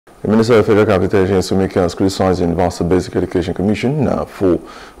The Minister of Federal Capital Sumika has criticized the Universal Basic Education Commission for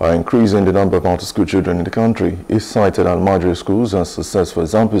increasing the number of out-of-school children in the country. He cited Almajiri schools as successful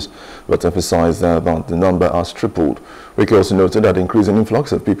examples, but emphasized that the number has tripled. Wike also noted that the increasing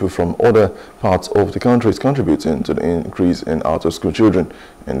influx of people from other parts of the country is contributing to the increase in out-of-school children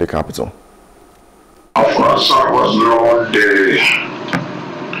in the capital. Of course, I was known the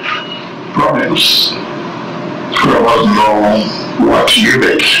problems. There was no what you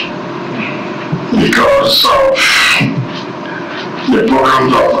make because of the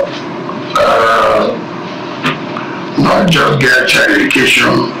problems of not just get child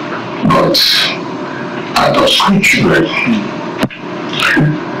education but out of school children.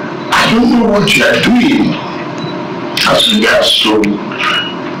 I don't know what you are doing as regards to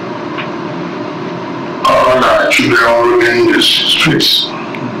all our children roaming the streets.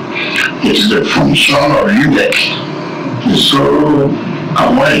 It is the function of UNEC. So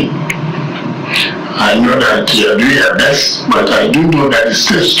annoying. I know that you are doing your best, but I do know that it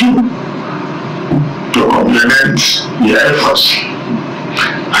takes two to complement your efforts.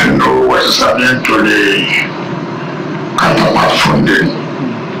 I know what is happening to the counterpart funding.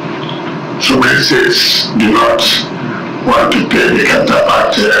 So many states do not want to pay the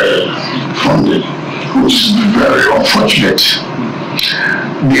counterpart funding, which is very unfortunate.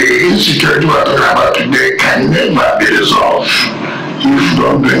 The insecurity we are talking about today can never be resolved if we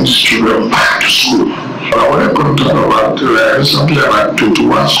don't bring children back to school. I want to talk about recently about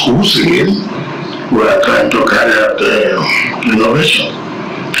 21 schools again. We are trying to carry out innovation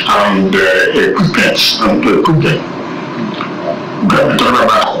and equipment and to equip them. We are talking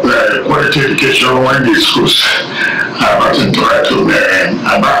about quality education when the schools are not entitled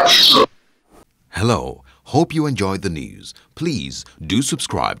about. So. Hello. Hope you enjoyed the news. Please do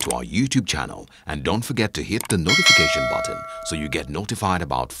subscribe to our YouTube channel and don't forget to hit the notification button so you get notified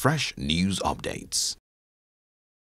about fresh news updates.